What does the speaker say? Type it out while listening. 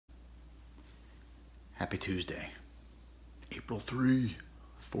Happy Tuesday, April 3,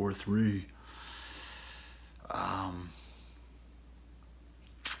 4-3. I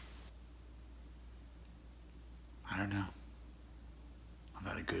don't know. I've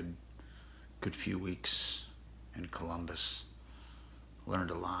had a good few weeks in Columbus.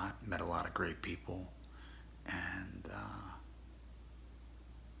 Learned a lot, met a lot of great people, and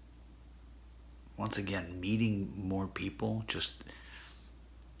once again, meeting more people just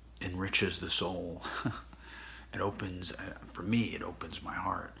enriches the soul. It opens, for me, it opens my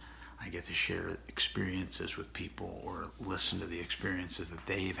heart. I get to share experiences with people or listen to the experiences that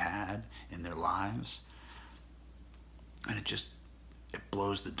they've had in their lives. And it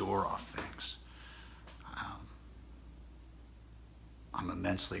blows the door off things. I'm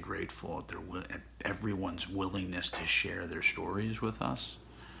immensely grateful at everyone's willingness to share their stories with us.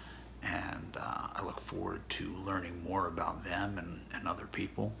 And I look forward to learning more about them and other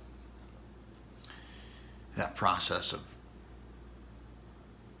people. That process of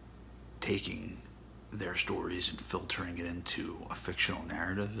taking their stories and filtering it into a fictional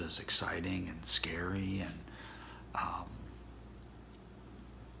narrative is exciting and scary, and yeah,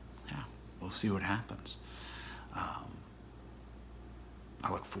 we'll see what happens. I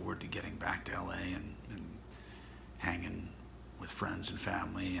look forward to getting back to LA and hanging with friends and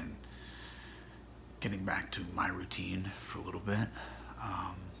family and getting back to my routine for a little bit.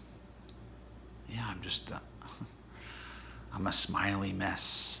 Yeah, I'm a smiley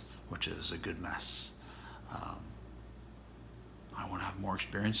mess, which is a good mess. I want to have more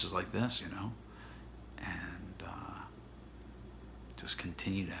experiences like this, and just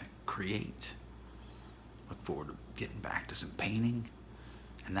continue to create. Look forward to getting back to some painting,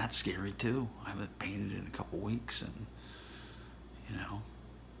 and that's scary too. I haven't painted in a couple weeks, and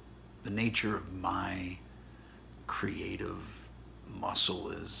the nature of my creative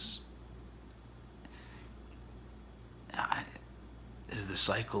muscle is the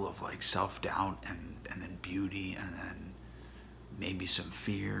cycle of like self-doubt and then beauty, and then maybe some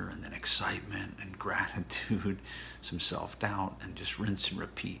fear, and then excitement and gratitude, some self-doubt, and just rinse and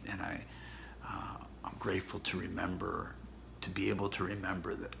repeat. And I'm grateful to be able to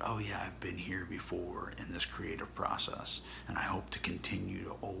remember that, oh yeah, I've been here before in this creative process, and I hope to continue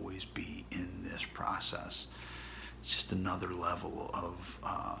to always be in this process. It's just another level of,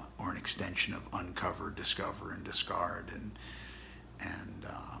 or an extension of uncover, discover, and discard, and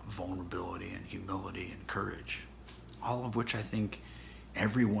vulnerability and humility and courage, all of which I think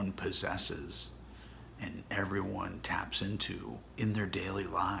everyone possesses and everyone taps into in their daily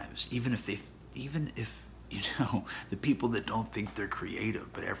lives, even if the people that don't think they're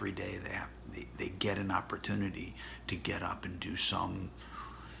creative, but every day they get an opportunity to get up and do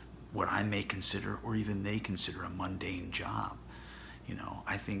what I may consider, or even they consider, a mundane job.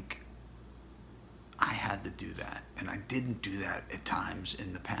 I think I had to do that, and I didn't do that at times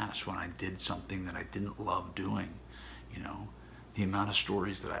in the past when I did something that I didn't love doing. The amount of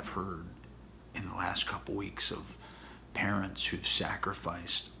stories that I've heard in the last couple weeks of parents who've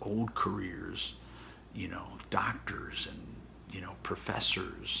sacrificed old careers, doctors and,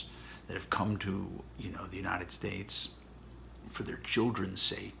 professors that have come to, the United States for their children's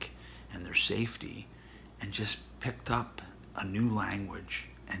sake and their safety, and just picked up a new language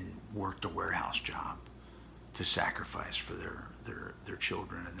and worked a warehouse job to sacrifice for their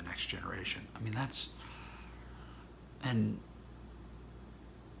children and the next generation. I mean,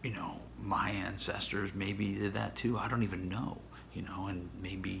 my ancestors maybe did that too. I don't even know, and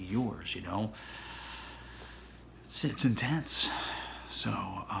maybe yours, It's intense. So,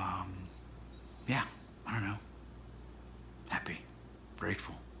 yeah, I don't know. Happy,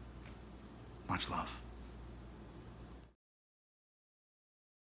 grateful, much love.